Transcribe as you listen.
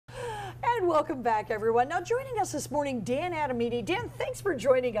And welcome back, everyone. Now, joining us this morning, Dan Adamini. Dan, thanks for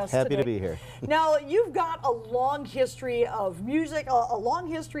joining us Happy today. to be here. Now, you've got a long history of music, a long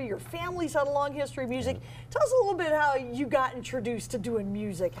history. Your family's had a long history of music. Tell us a little bit how you got introduced to doing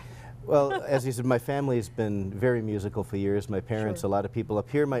music. Well, as you said, my family's been very musical for years. My parents, Sure. a lot of people up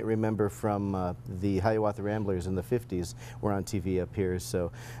here might remember from the Hiawatha Ramblers in the 50s were on TV up here.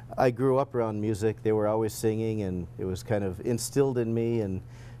 So I grew up around music. They were always singing, and it was kind of instilled in me. And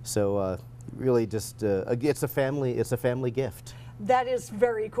so really just, it's a family gift. That is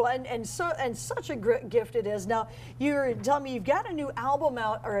very cool, and such a great gift it is. Now, you're telling me you've got a new album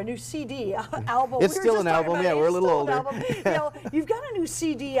out, or a new CD album. It's still an album, yeah, we're a little older. You know, you've got a new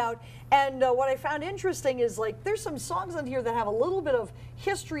CD out, and what I found interesting is, like, there's some songs on here that have a little bit of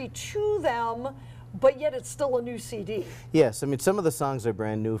history to them, but yet it's still a new CD. Yes, I mean, some of the songs are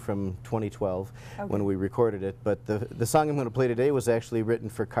brand new from 2012 when we recorded it, but the song I'm going to play today was actually written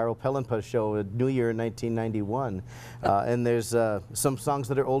for Carl Pellenpa's show, New Year in 1991. And there's some songs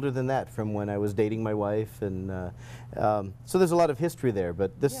that are older than that, from when I was dating my wife, and so there's a lot of history there.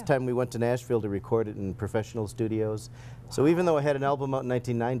 But this time we went to Nashville to record it in professional studios. So even though I had an album out in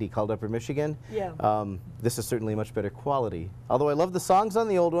 1990 called Upper Michigan, this is certainly much better quality. Although I love the songs on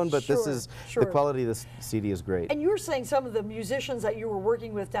the old one, but this is the quality of this CD is great. And you were saying some of the musicians that you were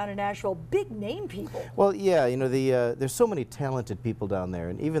working with down in Nashville, big name people. Well, yeah, you know, there's so many talented people down there,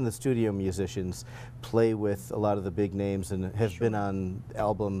 and even the studio musicians play with a lot of the big names and have been on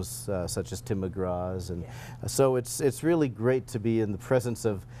albums such as Tim McGraw's, and so it's really great to be in the presence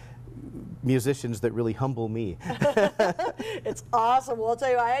of musicians that really humble me. It's awesome. Well, I'll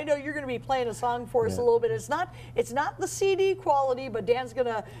tell you, I know you're going to be playing a song for us a little bit. It's not the CD quality, but Dan's going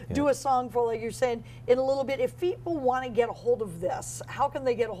to do a song for, like you're saying, in a little bit. If people want to get a hold of this, how can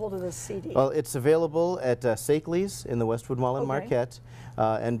they get a hold of this CD? Well, it's available at Sakely's in the Westwood Mall in Marquette,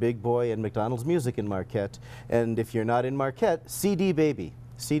 and Big Boy and McDonald's Music in Marquette. And if you're not in Marquette, CD Baby.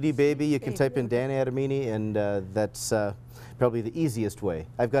 CD Baby, you can type in Dan Adamini, and that's probably the easiest way.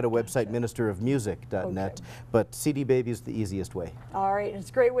 I've got a website, ministerofmusic.net, but CD Baby is the easiest way. All right, and it's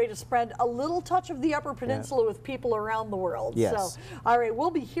a great way to spread a little touch of the Upper Peninsula with people around the world. Yes. So, all right,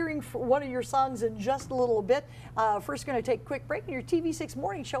 we'll be hearing one of your songs in just a little bit. First, going to take a quick break in your TV6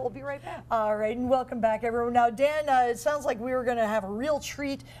 morning show. We'll be right back. All right, and welcome back, everyone. Now, Dan, it sounds like we were going to have a real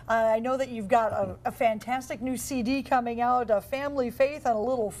treat. I know that you've got a fantastic new CD coming out, Family Faith, and a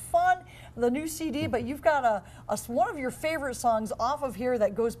little fun, the new CD, but you've got one of your favorite songs off of here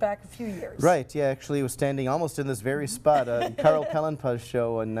that goes back a few years. Right, yeah, actually it was standing almost in this very spot, Carl Pellenpa's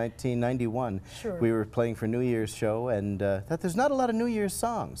show in 1991. We were playing for New Year's show, and thought there's not a lot of New Year's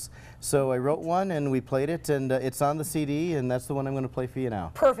songs. So I wrote one and we played it, and it's on the CD, and that's the one I'm going to play for you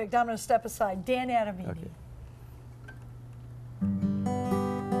now. Perfect. I'm going to step aside. Dan Adamini. Okay.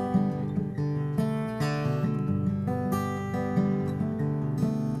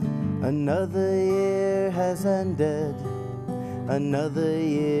 Another year has ended, another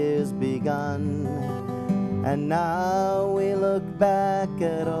year's begun, and now we look back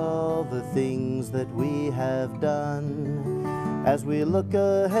at all the things that we have done. As we look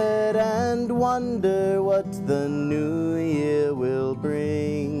ahead and wonder what the new year will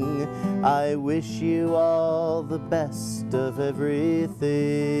bring, I wish you all the best of everything.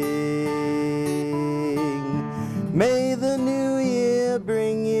 May the new year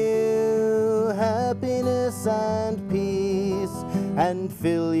bring you happiness and peace, and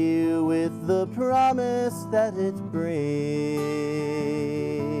fill you with the promise that it brings.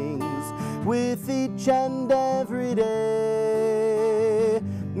 With each and every day,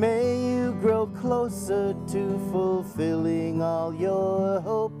 may you grow closer to fulfilling all your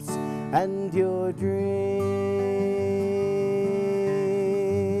hopes and your dreams.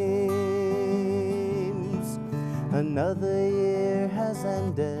 Another year has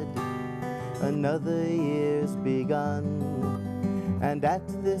ended, another year's begun, and at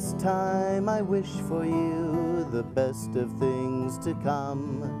this time I wish for you the best of things to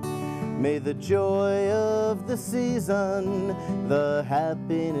come. May the joy of the season, the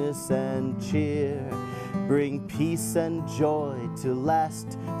happiness and cheer, bring peace and joy to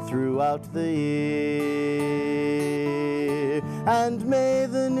last throughout the year. And may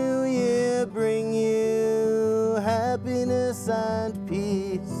the new year bring you happiness and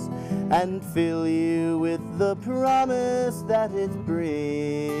peace, and fill you with the promise that it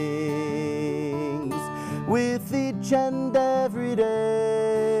brings. With each and every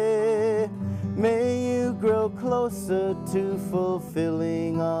day, may you grow closer to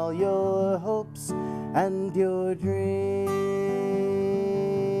fulfilling all your hopes and your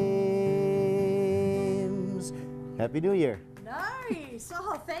dreams. Happy New Year. Nice.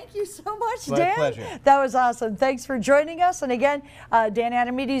 So, thank you so much, My Dan. pleasure. That was awesome. Thanks for joining us. And again, Dan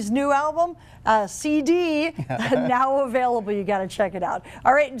Adamini's new album, CD, now available. You got to check it out.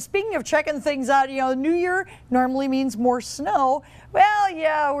 All right, and speaking of checking things out, you know, New Year normally means more snow. Well,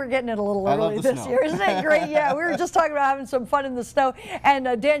 yeah, we're getting it a little early this year. Isn't it great? Yeah, we were just talking about having some fun in the snow. And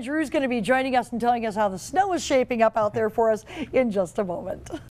Dan Giroux's going to be joining us and telling us how the snow is shaping up out there for us in just a moment.